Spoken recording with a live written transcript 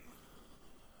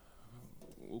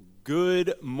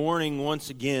Good morning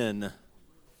once again.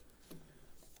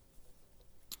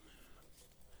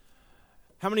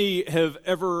 How many have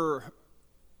ever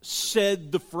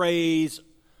said the phrase,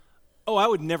 "Oh, I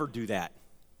would never do that"?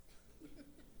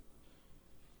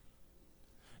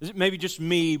 Is it maybe just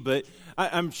me, but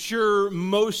I'm sure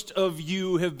most of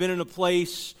you have been in a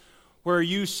place where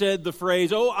you said the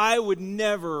phrase, "Oh, I would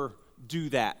never do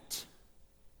that."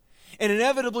 And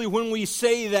inevitably, when we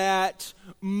say that,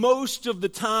 most of the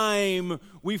time,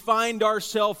 we find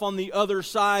ourselves on the other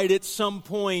side at some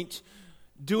point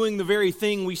doing the very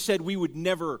thing we said we would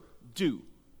never do.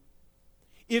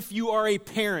 If you are a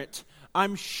parent,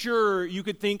 I'm sure you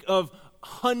could think of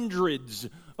hundreds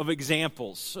of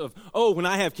examples of, "Oh, when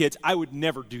I have kids, I would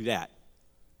never do that."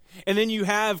 And then you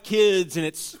have kids and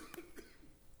it's,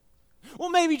 "Well,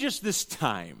 maybe just this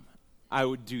time I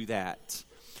would do that."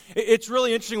 It's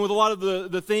really interesting with a lot of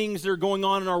the things that are going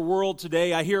on in our world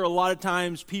today. I hear a lot of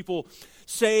times people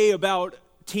say about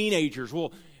teenagers,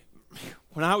 "Well,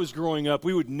 when I was growing up,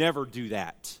 we would never do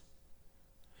that.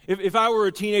 If I were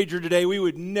a teenager today, we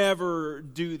would never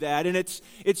do that." And it's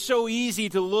so easy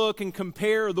to look and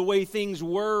compare the way things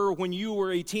were when you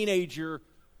were a teenager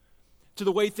to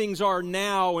the way things are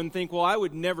now and think, "Well, I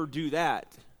would never do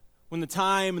that," when the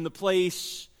time and the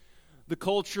place, the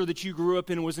culture that you grew up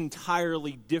in was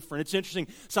entirely different. It's interesting.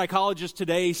 Psychologists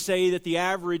today say that the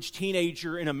average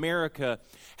teenager in America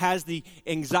has the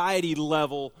anxiety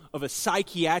level of a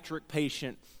psychiatric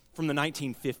patient from the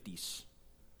 1950s.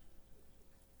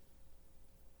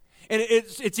 And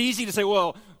it's easy to say,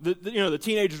 "Well, the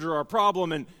teenagers are our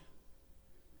problem," and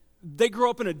they grow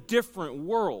up in a different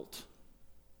world.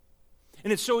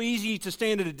 And it's so easy to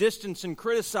stand at a distance and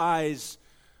criticize,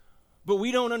 but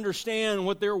we don't understand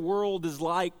what their world is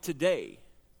like today.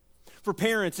 For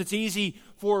parents, it's easy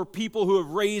for people who have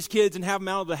raised kids and have them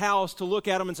out of the house to look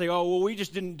at them and say, "Oh, well, we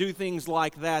just didn't do things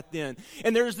like that then."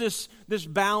 And there's this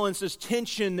balance, this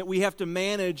tension that we have to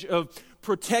manage of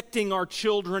protecting our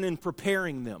children and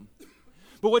preparing them.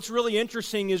 But what's really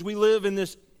interesting is we live in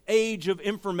this age of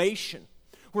information,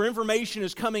 where information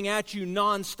is coming at you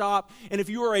nonstop. And if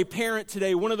you are a parent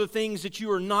today, one of the things that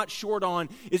you are not short on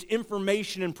is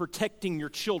information and protecting your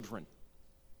children.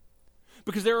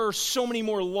 Because there are so many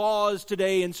more laws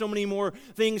today and so many more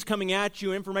things coming at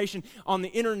you, information on the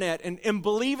internet. And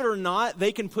believe it or not,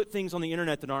 they can put things on the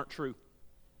internet that aren't true.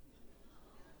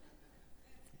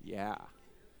 Yeah.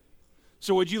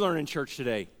 So what'd you learn in church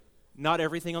today? Not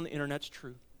everything on the internet's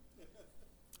true.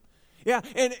 Yeah,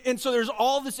 and so there's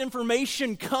all this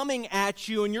information coming at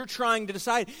you, and you're trying to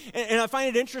decide. And I find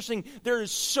it interesting, there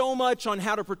is so much on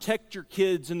how to protect your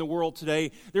kids in the world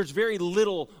today. There's very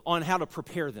little on how to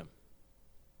prepare them.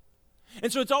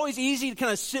 And so it's always easy to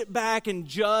kind of sit back and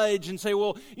judge and say,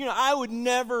 "Well, I would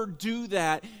never do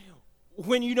that,"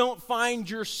 when you don't find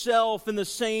yourself in the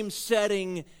same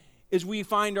setting as we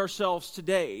find ourselves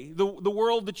today. The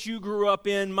world that you grew up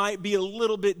in might be a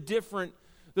little bit different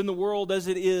than the world as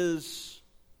it is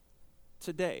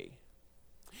today.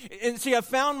 And see, I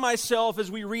found myself as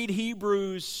we read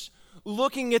Hebrews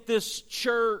looking at this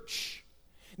church,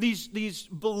 these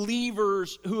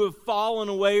believers who have fallen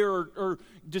away or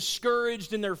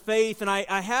discouraged in their faith, and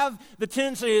I have the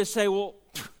tendency to say, "Well,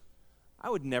 I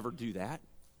would never do that.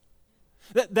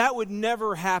 That would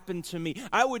never happen to me.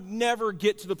 I would never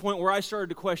get to the point where I started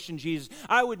to question Jesus.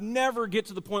 I would never get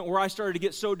to the point where I started to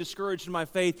get so discouraged in my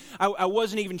faith, I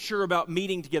wasn't even sure about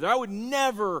meeting together. I would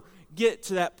never get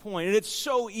to that point." And it's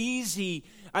so easy,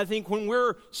 I think, when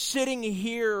we're sitting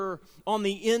here on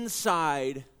the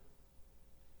inside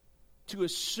to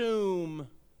assume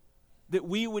that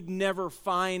we would never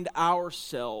find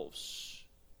ourselves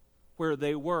where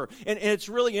they were. And it's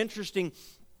really interesting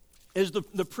as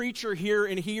the preacher here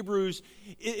in Hebrews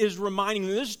is reminding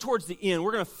them, this is towards the end.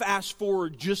 We're going to fast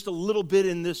forward just a little bit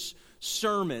in this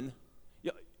sermon.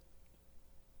 You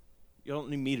don't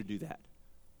need me to do that,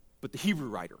 but the Hebrew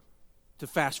writer to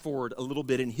fast forward a little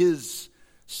bit in his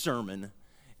sermon.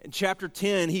 In chapter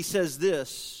 10, he says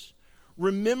this: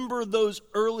 "Remember those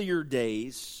earlier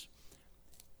days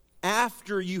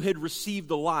after you had received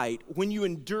the light, when you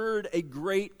endured a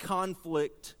great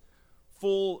conflict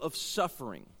full of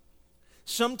suffering.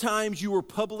 Sometimes you were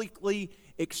publicly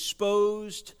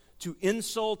exposed to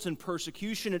insult and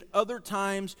persecution. At other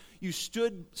times, you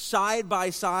stood side by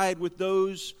side with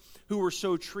those who were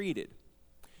so treated.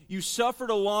 You suffered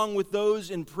along with those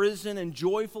in prison and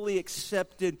joyfully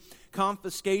accepted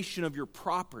confiscation of your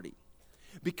property,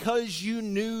 because you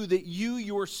knew that you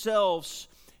yourselves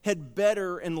had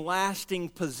better and lasting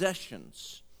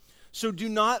possessions. So do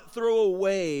not throw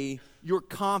away your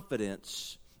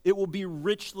confidence. It will be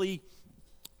richly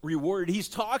rewarded. He's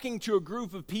talking to a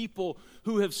group of people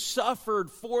who have suffered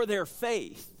for their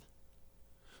faith,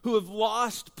 who have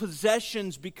lost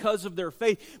possessions because of their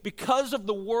faith. Because of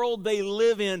the world they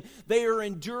live in, they are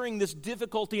enduring this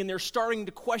difficulty, and they're starting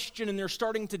to question and they're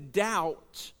starting to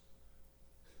doubt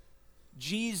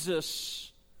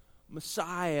Jesus,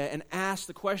 Messiah, and ask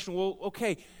the question, well,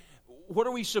 okay, what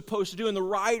are we supposed to do? And the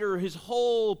writer, his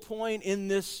whole point in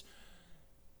this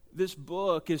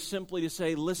book is simply to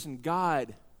say, listen,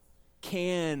 God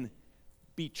can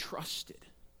be trusted.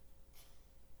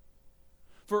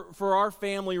 For our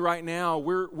family right now,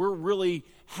 we're really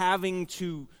having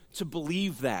to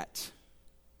believe that.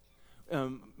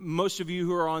 Most of you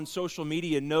who are on social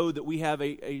media know that we have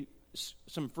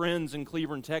some friends in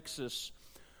Cleveland, Texas,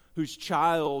 whose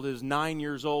child is 9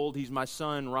 years old. He's my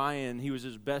son, Ryan. He was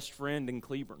his best friend in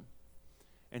Cleveland.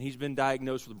 And he's been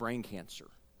diagnosed with brain cancer.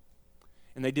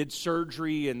 And they did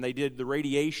surgery, and they did the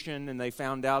radiation, and they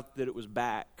found out that it was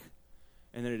back,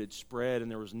 and that it had spread, and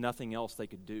there was nothing else they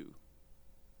could do.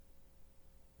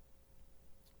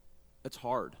 It's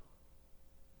hard.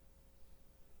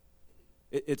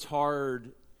 It's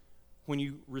hard when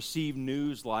you receive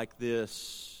news like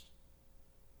this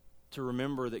to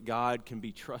remember that God can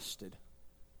be trusted.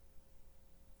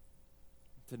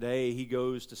 Today, he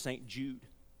goes to St. Jude.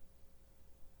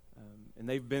 And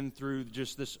they've been through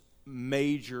just this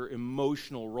major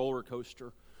emotional roller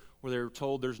coaster where they're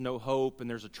told there's no hope, and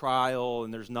there's a trial,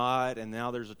 and there's not, and now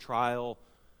there's a trial,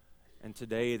 and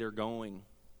today they're going.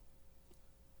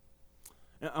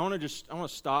 I want to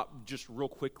stop just real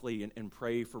quickly and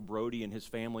pray for Brody and his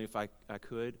family if I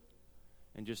could,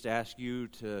 and just ask you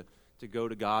to go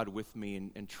to God with me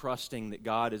and trusting that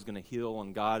God is going to heal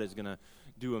and God is going to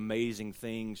do amazing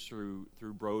things through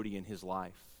Brody and his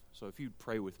life. So if you'd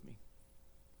pray with me.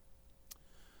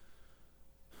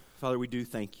 Father, we do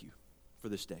thank you for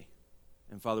this day.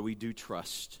 And Father, we do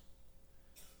trust.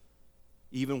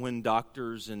 Even when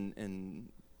doctors and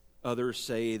others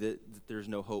say that there's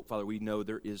no hope, Father, we know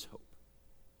there is hope.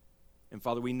 And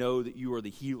Father, we know that you are the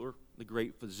healer, the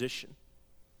great physician.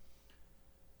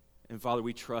 And Father,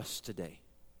 we trust today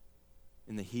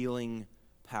in the healing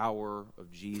power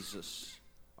of Jesus,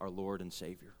 our Lord and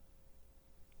Savior.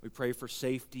 We pray for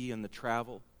safety in the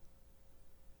travel.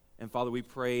 And Father, we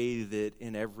pray that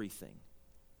in everything,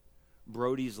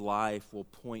 Brody's life will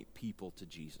point people to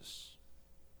Jesus.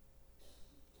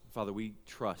 Father, we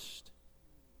trust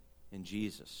in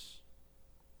Jesus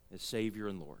as Savior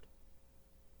and Lord.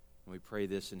 And we pray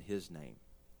this in his name.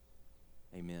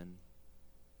 Amen.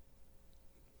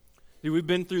 We've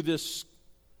been through this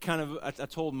kind of, I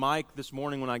told Mike this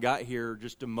morning when I got here,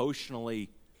 just emotionally,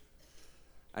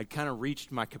 I'd kind of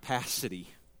reached my capacity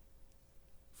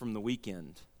from the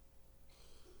weekend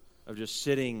of just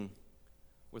sitting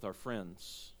with our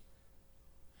friends.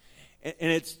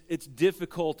 And it's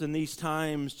difficult in these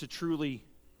times to truly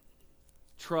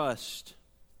trust.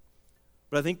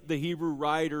 But I think the Hebrew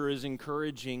writer is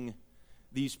encouraging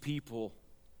these people,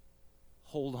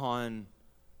 hold on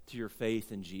to your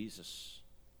faith in Jesus.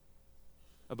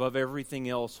 Above everything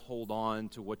else, hold on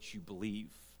to what you believe.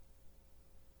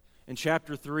 In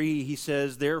chapter 3, he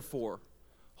says, therefore,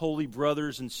 holy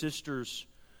brothers and sisters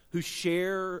who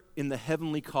share in the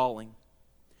heavenly calling,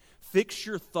 fix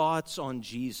your thoughts on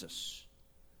Jesus,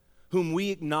 whom we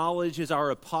acknowledge as our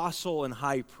apostle and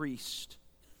high priest.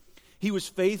 He was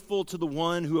faithful to the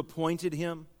one who appointed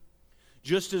him,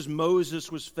 just as Moses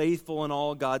was faithful in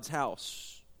all God's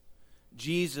house.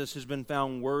 Jesus has been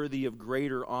found worthy of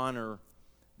greater honor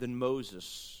than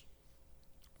Moses,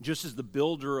 just as the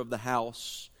builder of the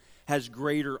house has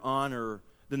greater honor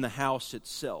than the house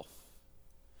itself.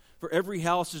 For every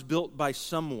house is built by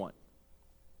someone,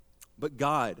 but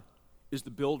God is the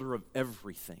builder of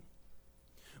everything.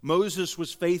 Moses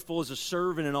was faithful as a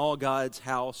servant in all God's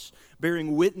house,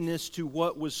 bearing witness to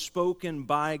what was spoken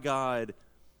by God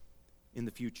in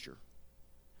the future.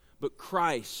 But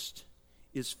Christ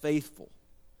is faithful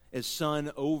as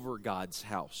son over God's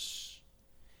house.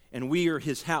 And we are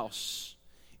his house,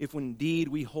 if indeed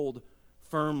we hold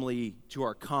firmly to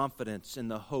our confidence in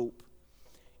the hope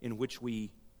in which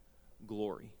we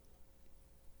glory.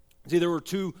 See, there were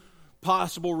two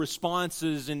possible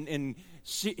responses in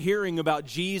hearing about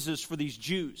Jesus for these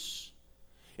Jews.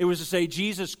 It was to say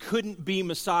Jesus couldn't be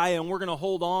Messiah, and we're going to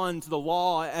hold on to the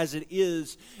law as it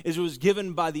is, as it was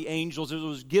given by the angels, as it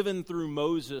was given through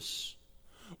Moses.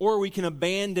 Or we can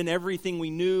abandon everything we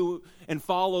knew and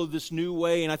follow this new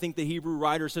way. And I think the Hebrew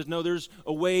writer says, no, there's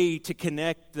a way to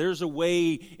connect. There's a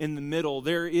way in the middle.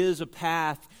 There is a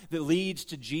path that leads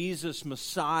to Jesus,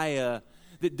 Messiah,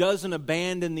 that doesn't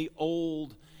abandon the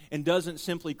old and doesn't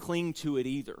simply cling to it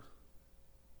either.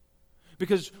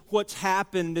 Because what's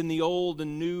happened in the old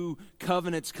and new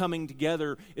covenants coming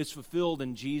together is fulfilled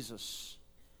in Jesus.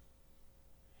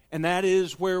 And that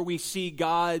is where we see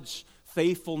God's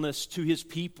faithfulness to his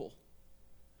people.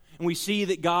 And we see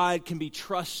that God can be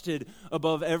trusted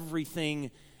above everything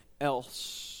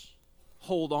else.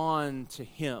 Hold on to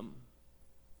him.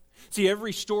 See,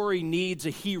 every story needs a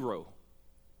hero.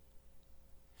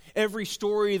 Every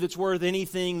story that's worth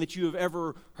anything that you have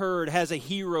ever heard has a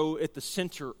hero at the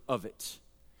center of it.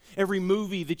 Every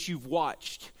movie that you've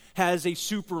watched has a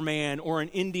Superman or an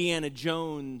Indiana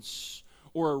Jones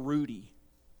or a Rudy.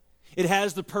 It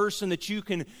has the person that you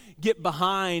can get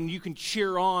behind, you can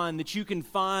cheer on, that you can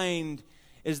find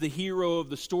as the hero of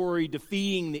the story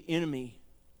defeating the enemy.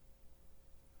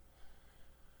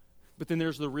 But then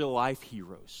there's the real life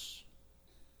heroes.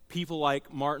 People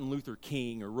like Martin Luther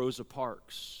King or Rosa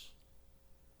Parks.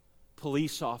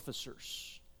 Police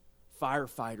officers,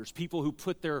 firefighters, people who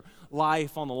put their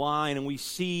life on the line, and we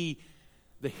see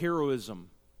the heroism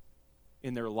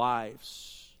in their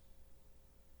lives.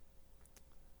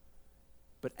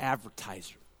 But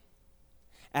advertising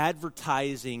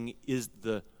is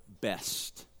the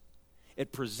best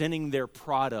at presenting their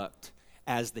product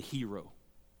as the hero.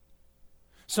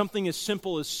 Something as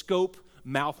simple as Scope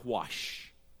mouthwash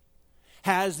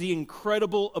has the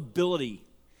incredible ability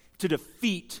to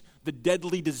defeat the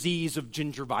deadly disease of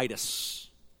gingivitis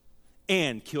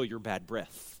and kill your bad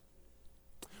breath.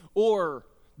 Or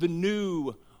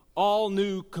the all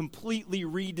new, completely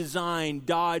redesigned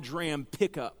Dodge Ram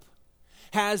pickup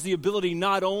has the ability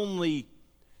not only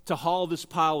to haul this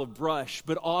pile of brush,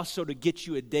 but also to get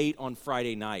you a date on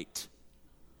Friday night.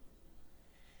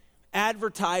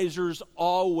 Advertisers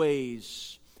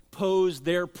always pose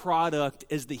their product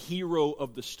as the hero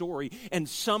of the story, and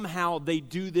somehow they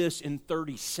do this in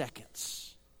 30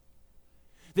 seconds.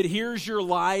 That here's your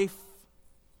life,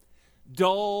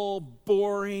 dull,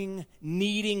 boring,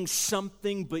 needing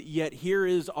something, but yet here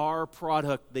is our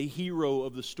product, the hero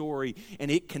of the story,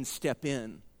 and it can step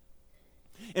in.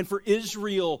 And for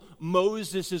Israel,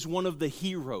 Moses is one of the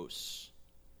heroes.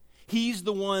 He's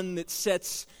the one that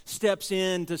steps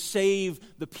in to save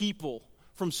the people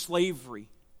from slavery,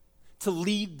 to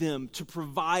lead them, to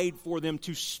provide for them,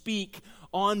 to speak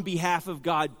on behalf of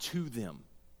God to them.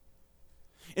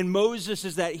 And Moses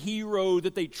is that hero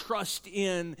that they trust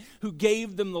in, who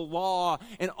gave them the law,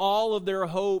 and all of their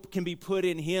hope can be put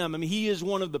in him. I mean, he is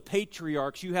one of the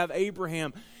patriarchs. You have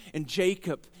Abraham and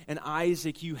Jacob and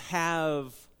Isaac. You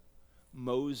have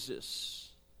Moses.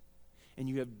 And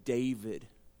you have David.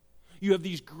 You have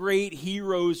these great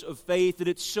heroes of faith that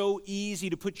it's so easy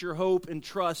to put your hope and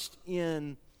trust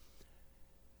in.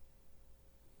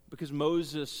 Because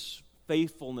Moses'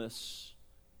 faithfulness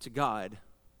to God.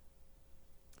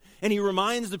 And he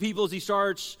reminds the people as he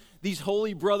starts, these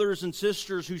holy brothers and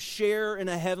sisters who share in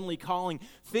a heavenly calling,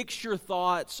 fix your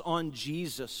thoughts on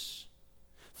Jesus.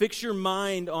 Fix your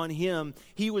mind on him.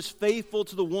 He was faithful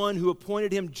to the one who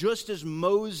appointed him, just as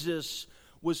Moses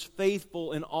was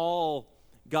faithful in all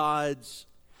God's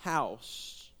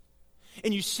house.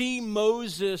 And you see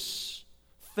Moses'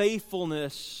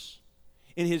 faithfulness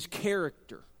in his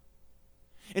character.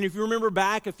 And if you remember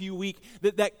back a few weeks,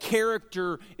 that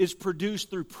character is produced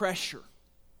through pressure.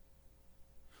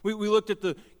 We looked at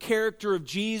the character of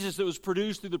Jesus that was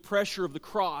produced through the pressure of the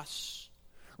cross,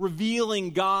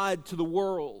 revealing God to the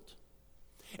world.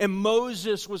 And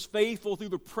Moses was faithful through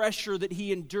the pressure that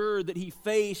he endured, that he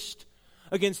faced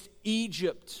against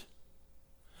Egypt,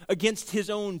 against his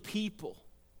own people,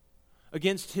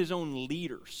 against his own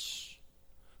leaders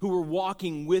who were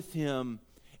walking with him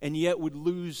and yet would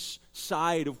lose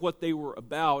sight of what they were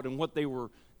about and what they were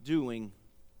doing.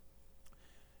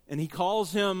 And he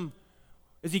calls him,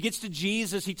 as he gets to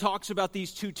Jesus, he talks about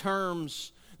these two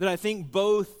terms that I think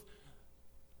both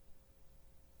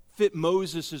fit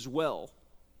Moses as well.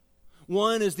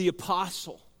 One is the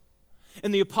apostle.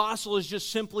 And the apostle is just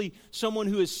simply someone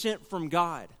who is sent from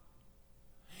God.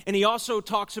 And he also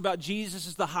talks about Jesus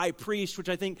as the high priest, which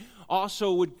I think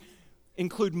also would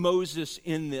include Moses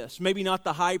in this. Maybe not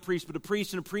the high priest, but a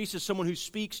priest. And a priest is someone who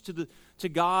speaks to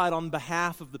God on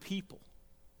behalf of the people.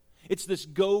 It's this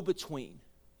go-between.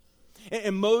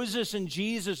 And Moses and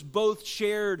Jesus both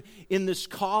shared in this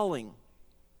calling.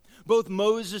 Both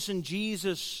Moses and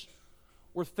Jesus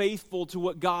were faithful to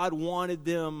what God wanted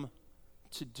them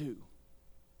to do,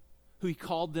 who he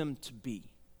called them to be.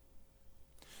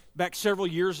 Back several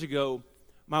years ago,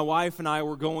 my wife and I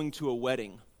were going to a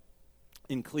wedding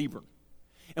in Cleburne.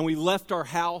 And we left our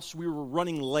house. We were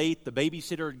running late. The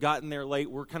babysitter had gotten there late.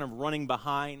 We're kind of running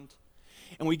behind.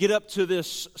 And we get up to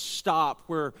this stop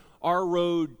where our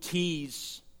road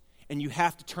tees, and you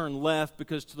have to turn left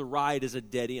because to the right is a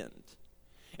dead end.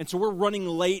 And so we're running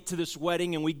late to this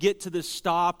wedding, and we get to this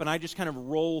stop, and I just kind of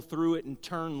roll through it and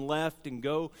turn left and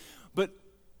go. But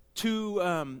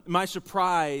to my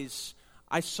surprise,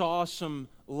 I saw some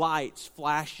lights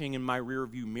flashing in my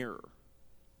rearview mirror.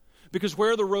 Because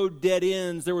where the road dead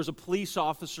ends, there was a police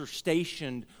officer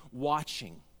stationed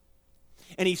watching.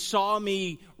 And he saw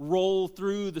me roll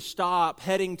through the stop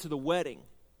heading to the wedding.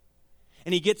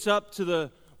 And he gets up to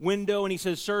the window and he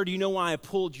says, "Sir, do you know why I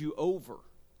pulled you over?"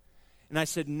 And I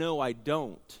said, "No, I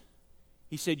don't."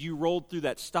 He said, "You rolled through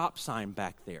that stop sign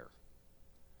back there."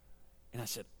 And I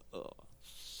said, "Oh,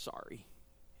 sorry."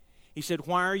 He said,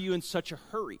 "Why are you in such a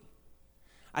hurry?"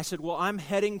 I said, "Well, I'm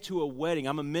heading to a wedding.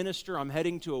 I'm a minister. I'm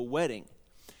heading to a wedding."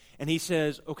 And he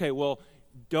says, "Okay, well,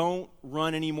 don't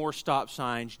run any more stop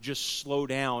signs. Just slow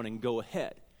down and go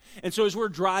ahead." And so as we're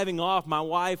driving off, my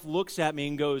wife looks at me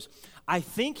and goes, "I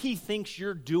think he thinks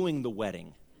you're doing the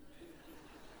wedding."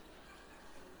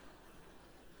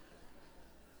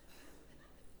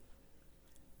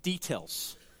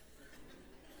 Details.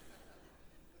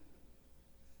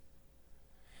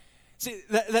 See,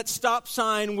 that stop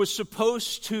sign was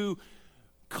supposed to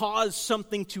cause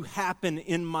something to happen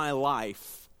in my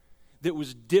life that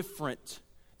was different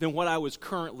than what I was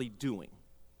currently doing.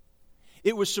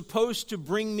 It was supposed to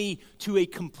bring me to a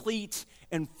complete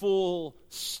and full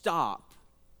stop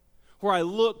where I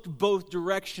looked both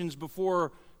directions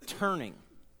before turning.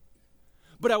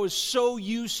 But I was so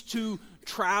used to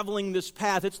traveling this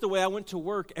path. It's the way I went to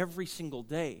work every single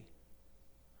day.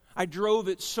 I drove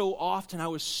it so often, I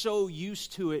was so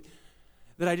used to it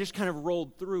that I just kind of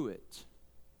rolled through it.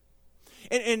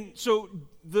 And so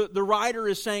the writer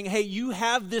is saying, hey, you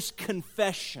have this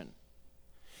confession.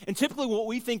 And typically what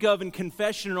we think of in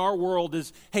confession in our world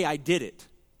is, hey, I did it.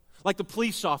 Like the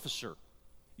police officer.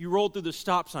 You rolled through the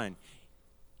stop sign.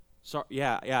 Sorry,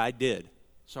 yeah, I did.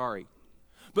 Sorry.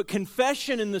 But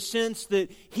confession in the sense that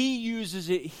he uses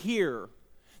it here,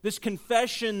 this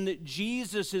confession that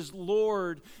Jesus is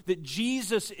Lord, that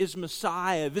Jesus is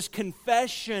Messiah, this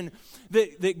confession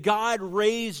that God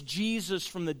raised Jesus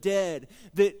from the dead,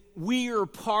 that we are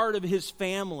part of his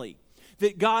family,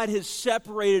 that God has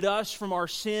separated us from our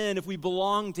sin if we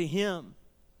belong to him.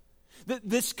 That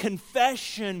this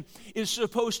confession is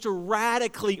supposed to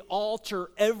radically alter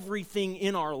everything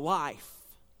in our life.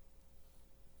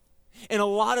 And a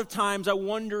lot of times I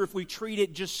wonder if we treat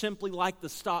it just simply like the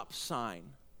stop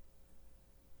sign,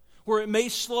 where it may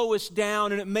slow us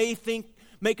down and it may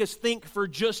make us think for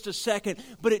just a second,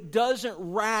 but it doesn't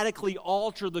radically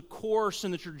alter the course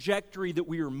and the trajectory that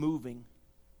we are moving.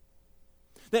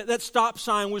 That stop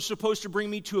sign was supposed to bring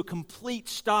me to a complete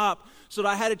stop so that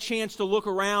I had a chance to look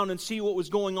around and see what was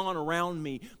going on around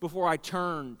me before I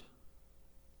turned.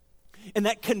 And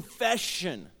that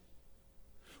confession,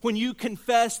 when you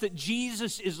confess that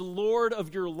Jesus is Lord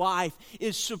of your life,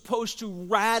 is supposed to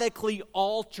radically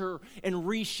alter and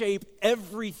reshape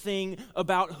everything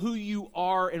about who you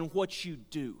are and what you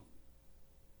do.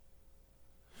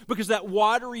 Because that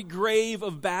watery grave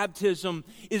of baptism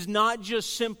is not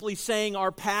just simply saying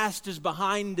our past is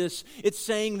behind us. It's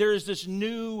saying there is this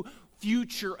new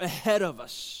future ahead of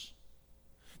us.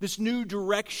 This new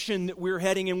direction that we're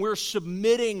heading, and we're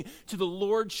submitting to the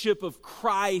lordship of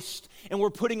Christ, and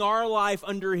we're putting our life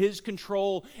under his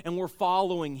control, and we're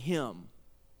following him.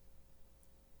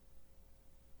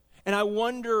 And I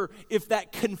wonder if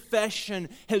that confession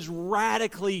has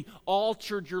radically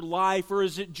altered your life, or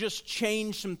has it just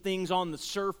changed some things on the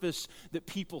surface that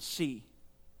people see?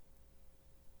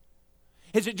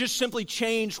 Has it just simply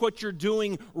changed what you're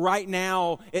doing right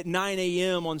now at 9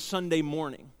 a.m. on Sunday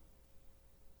morning?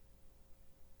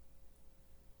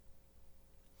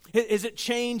 Has it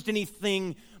changed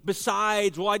anything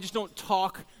besides, well, I just don't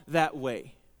talk that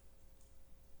way?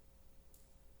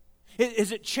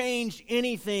 Has it changed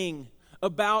anything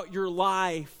about your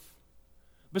life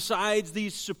besides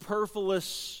these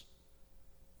superfluous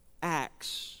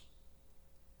acts?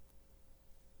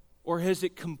 Or has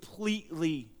it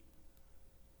completely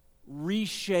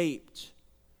reshaped,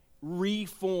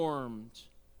 reformed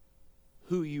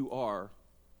who you are?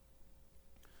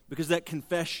 Because that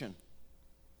confession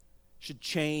should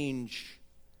change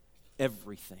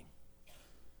everything.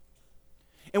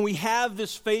 And we have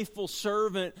this faithful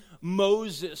servant,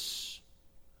 Moses,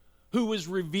 who was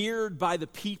revered by the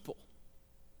people.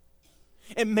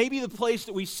 And maybe the place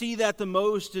that we see that the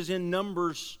most is in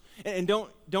Numbers. And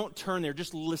don't turn there,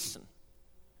 just listen.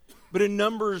 But in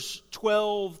Numbers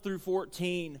 12 through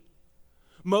 14,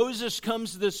 Moses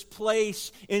comes to this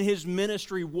place in his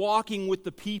ministry, walking with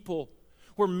the people,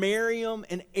 where Miriam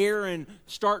and Aaron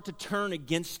start to turn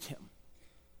against him.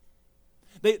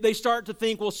 They start to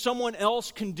think, well, someone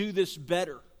else can do this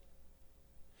better.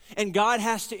 And God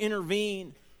has to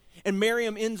intervene. And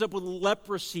Miriam ends up with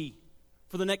leprosy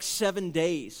for the next 7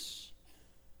 days.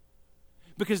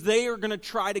 Because they are going to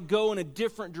try to go in a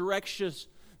different direction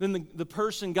than the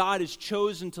person God has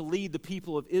chosen to lead the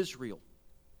people of Israel.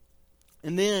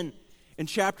 And then in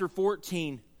chapter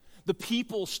 14, the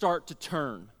people start to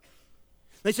turn.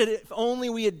 They said, if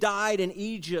only we had died in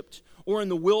Egypt or in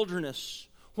the wilderness.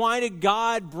 Why did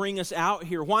God bring us out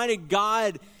here? Why did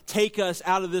God take us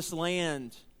out of this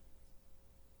land?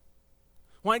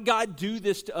 Why did God do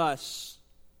this to us?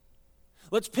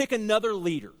 Let's pick another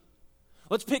leader.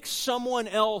 Let's pick someone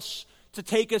else to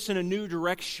take us in a new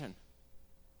direction.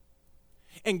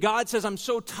 And God says, I'm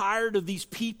so tired of these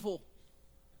people.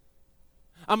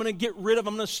 I'm going to get rid of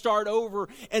them. I'm going to start over.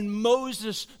 And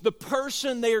Moses, the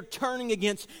person they are turning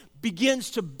against,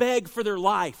 begins to beg for their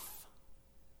life.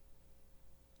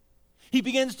 He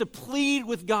begins to plead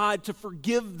with God to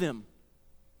forgive them.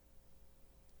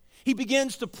 He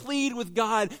begins to plead with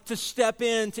God to step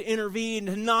in, to intervene,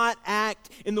 to not act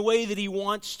in the way that he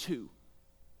wants to.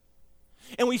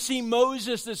 And we see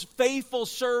Moses, this faithful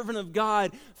servant of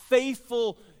God,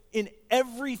 faithful in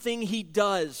everything he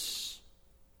does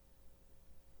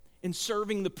in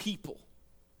serving the people,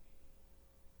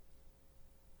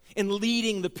 in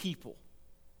leading the people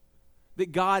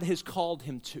that God has called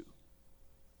him to.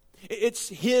 It's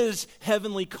his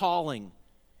heavenly calling,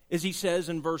 as he says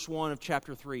in verse 1 of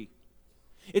chapter 3.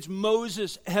 It's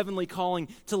Moses' heavenly calling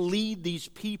to lead these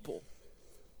people.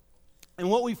 And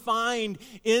what we find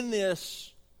in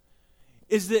this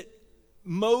is that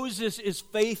Moses is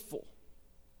faithful.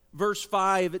 Verse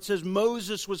 5, it says,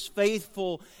 Moses was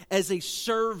faithful as a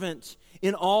servant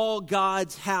in all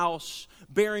God's house,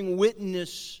 bearing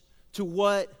witness to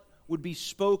what would be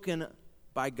spoken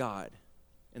by God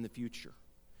in the future.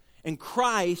 And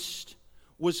Christ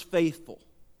was faithful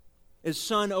as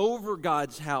son over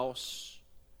God's house,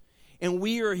 and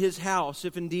we are his house,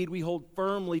 if indeed we hold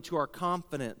firmly to our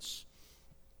confidence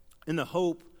in the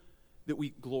hope that we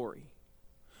glory.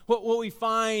 What we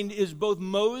find is both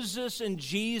Moses and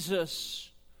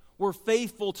Jesus were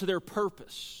faithful to their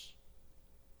purpose.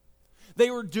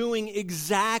 They were doing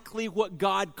exactly what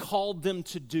God called them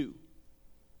to do.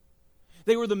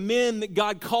 They were the men that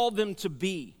God called them to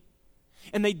be.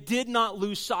 And they did not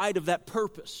lose sight of that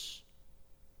purpose.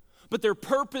 But their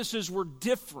purposes were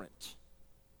different.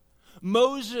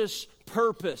 Moses'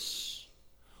 purpose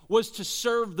was to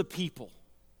serve the people.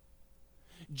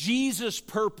 Jesus'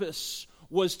 purpose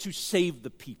was to save the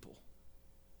people.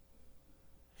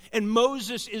 And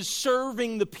Moses is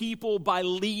serving the people by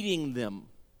leading them.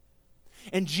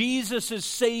 And Jesus is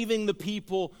saving the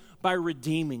people by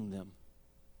redeeming them.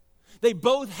 They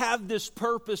both have this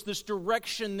purpose, this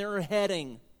direction they're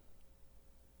heading,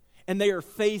 and they are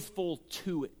faithful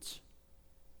to it.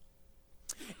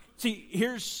 See,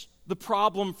 here's the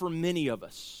problem for many of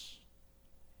us,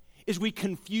 is we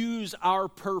confuse our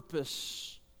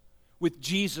purpose with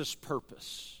Jesus'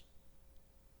 purpose.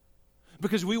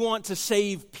 Because we want to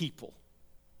save people.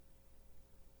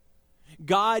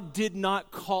 God did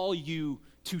not call you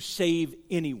to save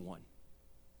anyone.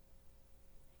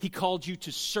 He called you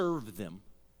to serve them.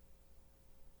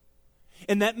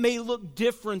 And that may look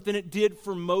different than it did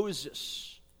for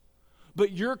Moses.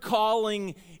 But your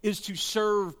calling is to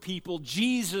serve people.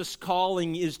 Jesus'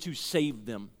 calling is to save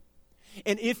them.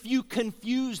 And if you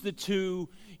confuse the two,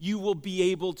 you will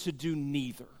be able to do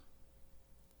neither.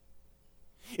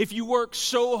 If you work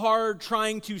so hard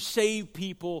trying to save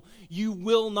people, you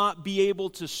will not be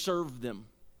able to serve them.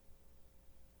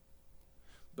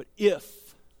 But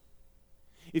if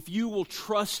you will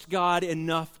trust God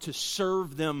enough to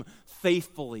serve them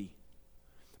faithfully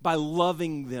by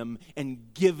loving them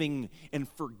and giving and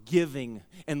forgiving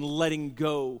and letting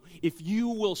go, if you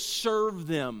will serve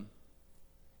them,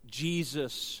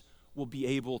 Jesus will be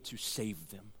able to save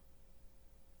them.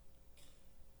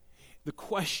 The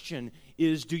question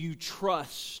is, do you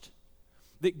trust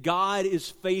that God is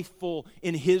faithful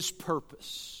in his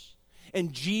purpose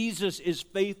and Jesus is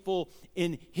faithful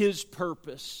in his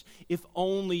purpose, if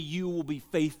only you will be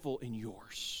faithful in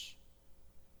yours?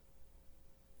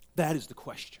 That is the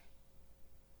question.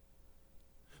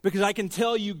 Because I can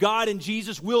tell you, God and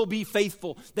Jesus will be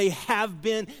faithful. They have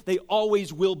been, they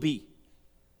always will be.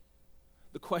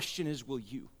 The question is, will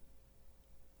you?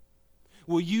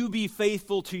 Will you be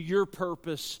faithful to your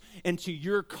purpose and to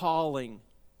your calling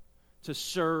to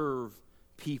serve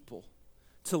people,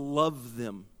 to love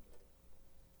them?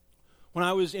 When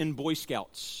I was in Boy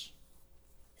Scouts,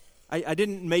 I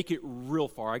didn't make it real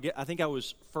far. I think I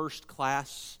was first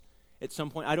class at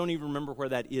some point. I don't even remember where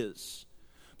that is.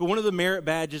 But one of the merit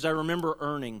badges I remember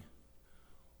earning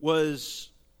was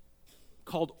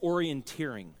called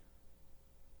orienteering.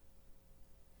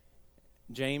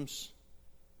 James,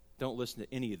 don't listen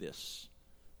to any of this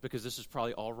because this is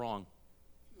probably all wrong.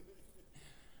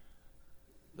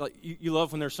 Like you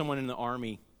love when there's someone in the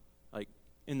army, like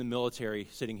in the military,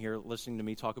 sitting here listening to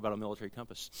me talk about a military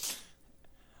compass.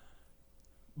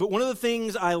 But one of the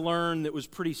things I learned that was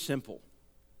pretty simple,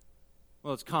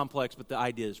 well, it's complex, but the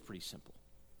idea is pretty simple,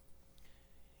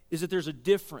 is that there's a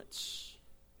difference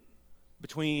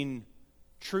between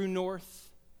true north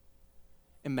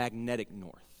and magnetic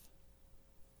north.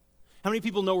 How many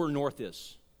people know where north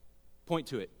is? Point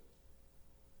to it.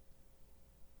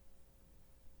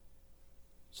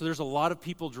 So there's a lot of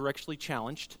people directionally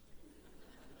challenged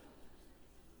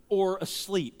or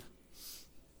asleep.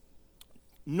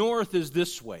 North is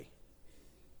this way.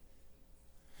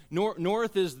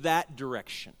 North is that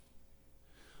direction.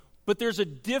 But there's a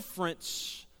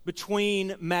difference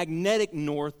between magnetic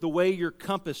north, the way your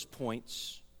compass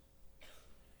points,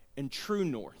 and true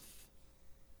north,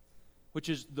 which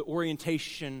is the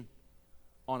orientation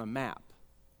on a map.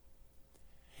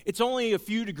 It's only a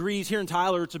few degrees. Here in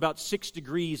Tyler, it's about 6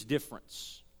 degrees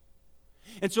difference.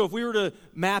 And so if we were to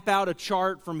map out a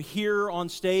chart from here on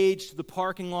stage to the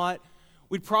parking lot,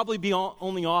 we'd probably be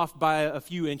only off by a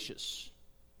few inches.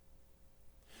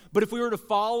 But if we were to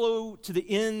follow to the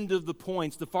end of the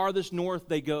points, the farthest north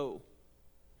they go,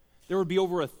 there would be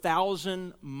over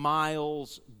 1,000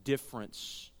 miles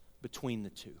difference between the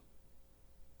two.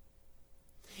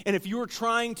 And if you were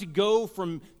trying to go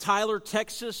from Tyler,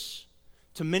 Texas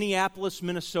to Minneapolis,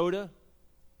 Minnesota,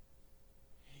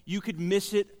 you could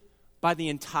miss it by the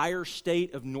entire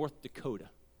state of North Dakota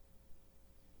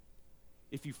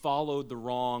if you followed the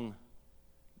wrong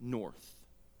north.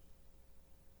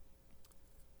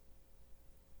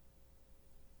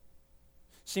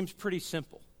 Seems pretty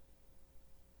simple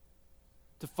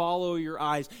to follow your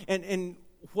eyes. And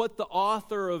what the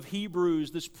author of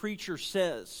Hebrews, this preacher,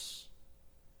 says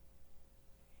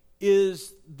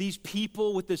is these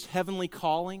people with this heavenly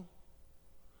calling,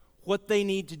 what they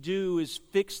need to do is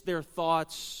fix their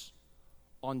thoughts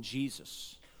on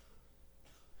Jesus.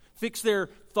 Fix their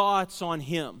thoughts on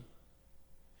Him.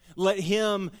 Let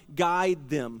Him guide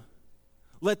them.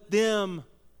 Let them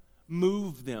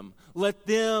move them. Let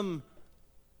them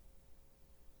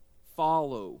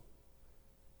follow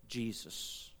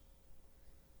Jesus.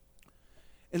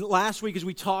 And last week, as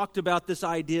we talked about this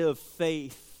idea of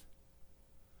faith,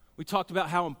 we talked about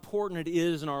how important it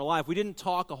is in our life. We didn't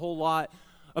talk a whole lot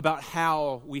about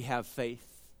how we have faith.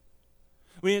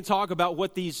 We didn't talk about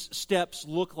what these steps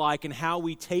look like and how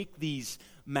we take these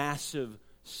massive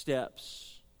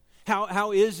steps.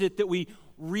 How is it that we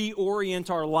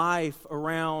reorient our life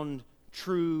around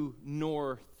true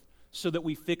north so that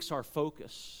we fix our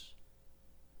focus?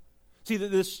 See,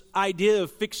 that this idea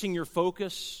of fixing your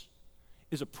focus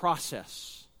is a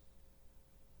process.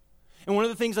 And one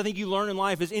of the things I think you learn in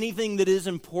life is anything that is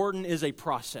important is a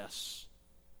process.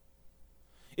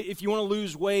 If you want to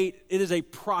lose weight, it is a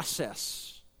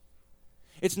process.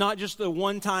 It's not just a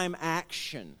one-time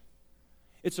action.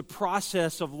 It's a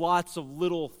process of lots of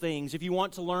little things. If you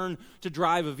want to learn to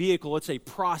drive a vehicle, it's a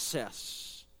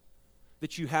process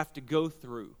that you have to go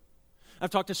through. I've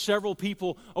talked to several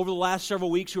people over the last several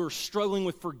weeks who are struggling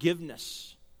with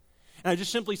forgiveness. And I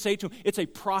just simply say to them, it's a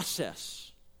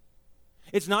process.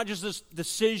 It's not just this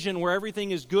decision where everything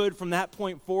is good from that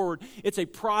point forward. It's a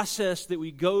process that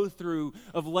we go through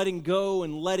of letting go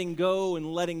and letting go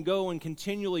and letting go and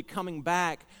continually coming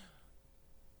back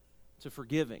to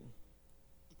forgiving.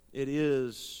 It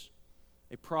is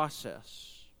a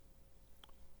process.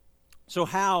 So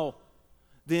how,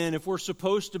 then, if we're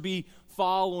supposed to be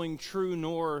following true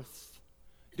north,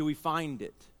 do we find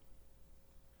it?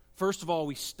 First of all,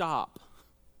 we stop.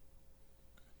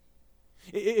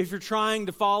 If you're trying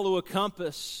to follow a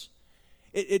compass,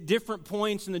 at different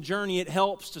points in the journey, it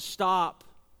helps to stop,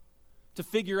 to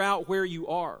figure out where you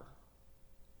are.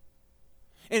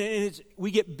 And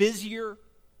we get busier,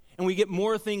 and we get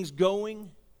more things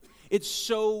going. It's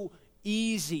so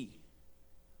easy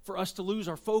for us to lose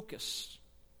our focus.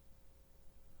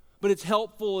 But it's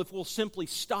helpful if we'll simply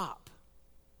stop.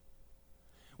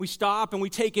 We stop and we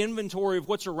take inventory of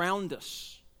what's around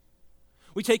us.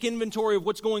 We take inventory of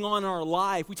what's going on in our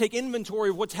life. We take inventory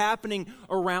of what's happening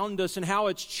around us and how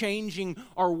it's changing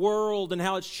our world and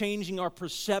how it's changing our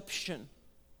perception.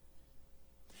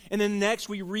 And then next,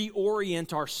 we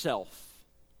reorient ourselves.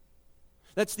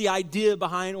 That's the idea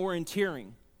behind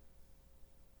orienteering,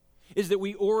 is that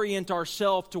we orient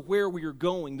ourselves to where we are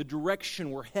going, the direction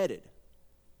we're headed.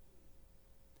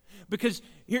 Because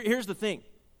here's the thing.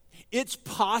 It's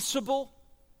possible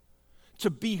to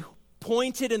be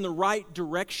pointed in the right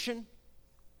direction,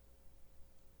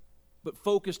 but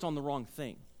focused on the wrong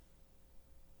thing.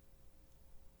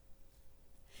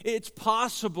 It's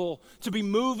possible to be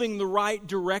moving the right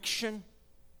direction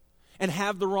and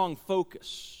have the wrong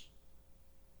focus.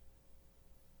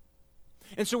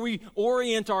 And so we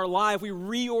reorient our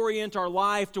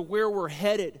life to where we're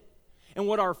headed and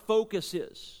what our focus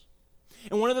is.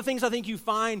 And one of the things I think you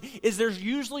find is there's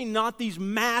usually not these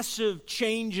massive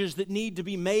changes that need to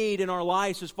be made in our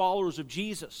lives as followers of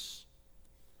Jesus.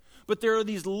 But there are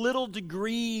these little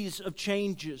degrees of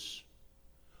changes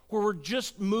where we're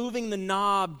just moving the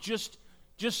knob just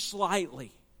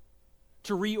slightly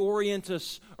to reorient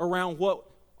us around what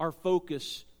our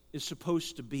focus is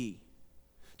supposed to be.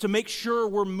 To make sure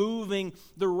we're moving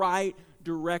the right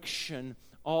direction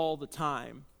all the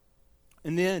time.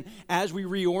 And then, as we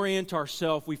reorient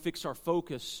ourselves, we fix our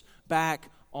focus back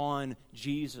on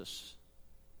Jesus.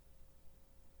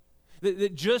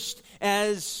 That just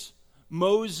as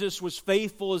Moses was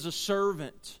faithful as a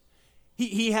servant,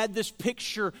 he had this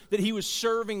picture that he was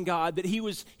serving God, that he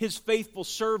was his faithful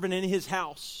servant in his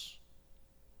house.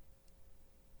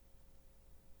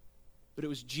 But it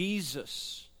was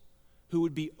Jesus who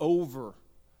would be over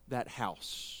that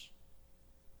house.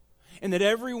 And that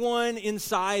everyone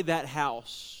inside that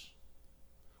house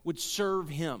would serve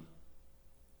him.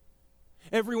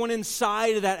 Everyone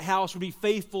inside of that house would be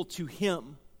faithful to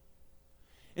him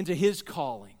and to his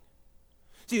calling.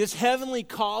 See, this heavenly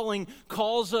calling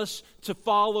calls us to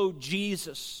follow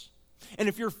Jesus. And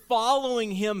if you're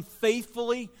following him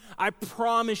faithfully, I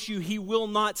promise you he will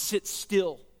not sit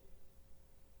still.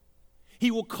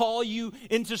 He will call you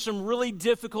into some really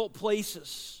difficult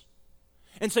places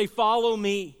and say, follow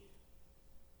me.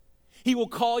 He will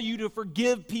call you to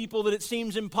forgive people that it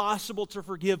seems impossible to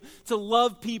forgive, to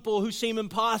love people who seem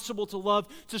impossible to love,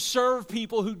 to serve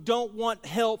people who don't want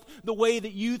help the way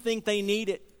that you think they need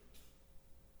it.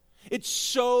 It's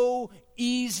so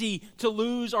easy to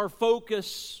lose our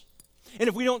focus. And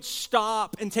if we don't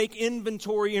stop and take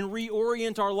inventory and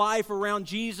reorient our life around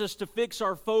Jesus to fix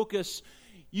our focus,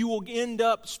 you will end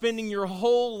up spending your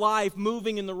whole life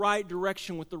moving in the right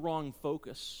direction with the wrong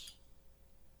focus.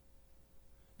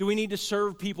 Do we need to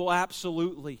serve people?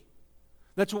 Absolutely.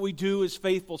 That's what we do as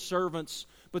faithful servants,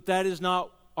 but that is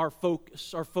not our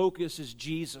focus. Our focus is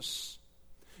Jesus.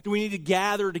 Do we need to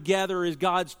gather together as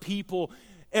God's people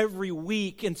every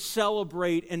week and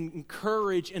celebrate and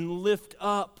encourage and lift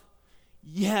up?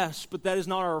 Yes, but that is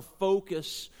not our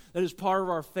focus. That is part of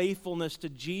our faithfulness to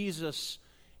Jesus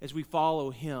as we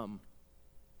follow him.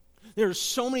 There are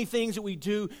so many things that we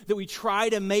do that we try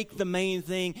to make the main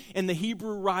thing, and the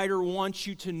Hebrew writer wants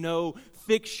you to know,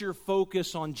 fix your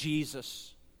focus on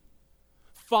Jesus.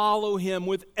 Follow him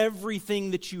with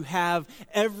everything that you have,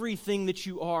 everything that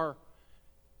you are.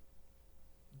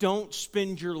 Don't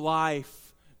spend your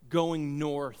life going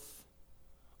north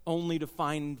only to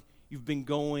find you've been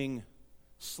going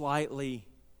slightly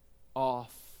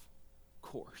off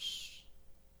course.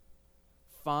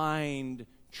 Find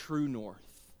true north.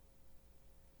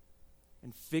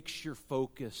 And fix your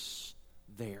focus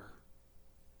there.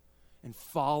 And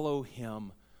follow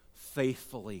him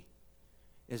faithfully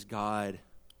as God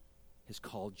has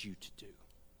called you to do.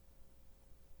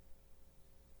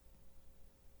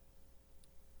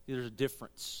 There's a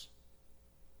difference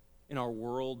in our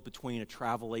world between a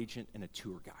travel agent and a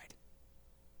tour guide.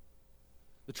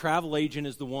 The travel agent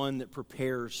is the one that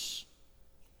prepares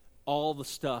all the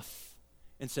stuff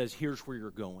and says, here's where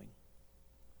you're going.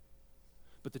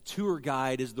 But the tour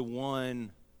guide is the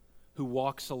one who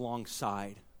walks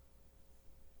alongside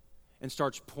and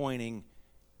starts pointing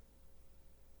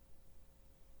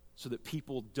so that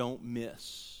people don't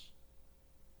miss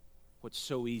what's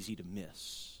so easy to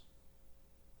miss.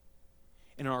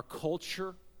 In our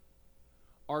culture,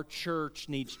 our church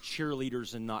needs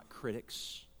cheerleaders and not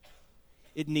critics.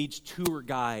 It needs tour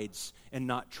guides and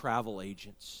not travel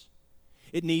agents.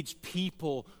 It needs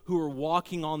people who are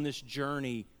walking on this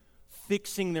journey,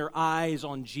 fixing their eyes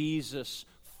on Jesus,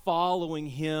 following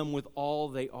him with all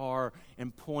they are,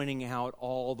 and pointing out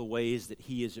all the ways that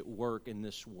he is at work in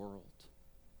this world.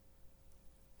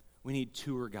 We need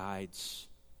tour guides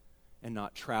and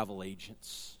not travel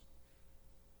agents.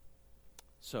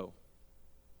 So,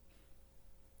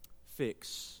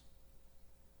 fix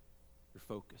your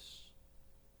focus.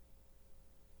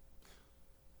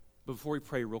 But before we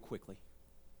pray real quickly,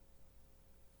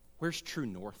 where's true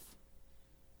north?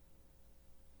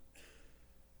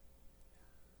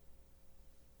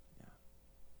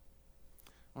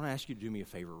 I want to ask you to do me a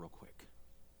favor real quick.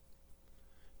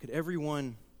 Could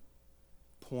everyone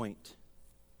point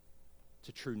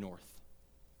to true north.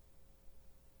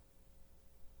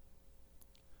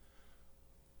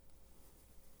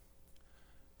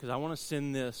 Because I want to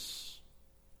send this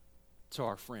to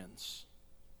our friends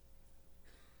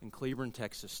in Cleburne,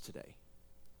 Texas today,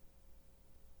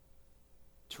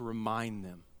 to remind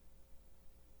them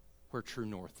where true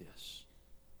north is.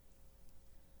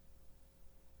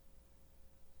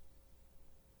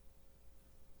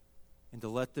 And to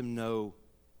let them know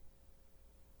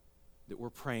that we're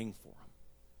praying for them.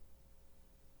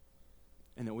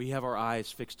 And that we have our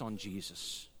eyes fixed on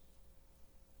Jesus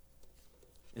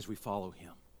as we follow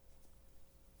him.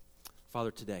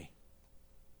 Father, today,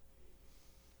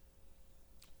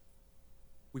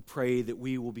 we pray that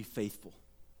we will be faithful.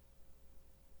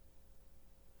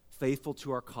 Faithful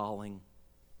to our calling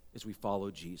as we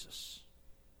follow Jesus.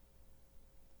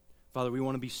 Father, we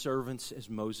want to be servants as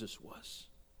Moses was.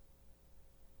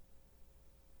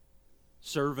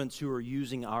 Servants who are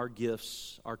using our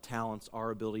gifts, our talents,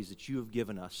 our abilities that you have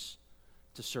given us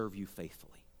to serve you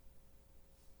faithfully.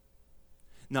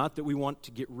 Not that we want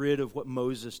to get rid of what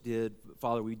Moses did, but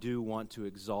Father, we do want to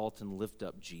exalt and lift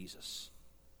up Jesus,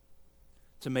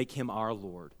 to make him our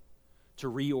Lord,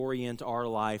 to reorient our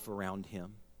life around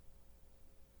him.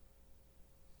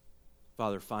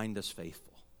 Father, find us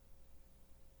faithful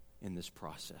in this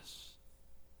process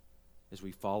as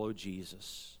we follow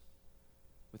Jesus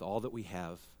with all that we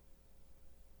have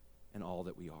and all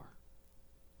that we are.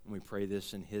 And we pray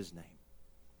this in his name.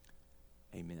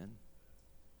 Amen.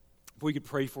 If we could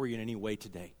pray for you in any way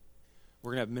today,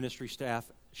 we're going to have ministry staff,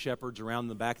 shepherds around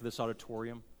the back of this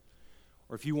auditorium.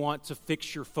 Or if you want to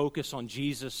fix your focus on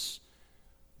Jesus,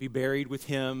 be buried with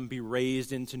him, be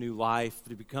raised into new life,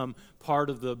 to become part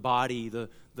of the body, the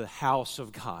house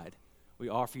of God, we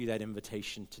offer you that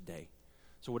invitation today.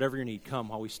 So whatever your need, come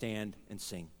while we stand and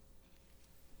sing.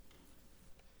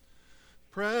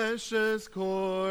 Precious chord.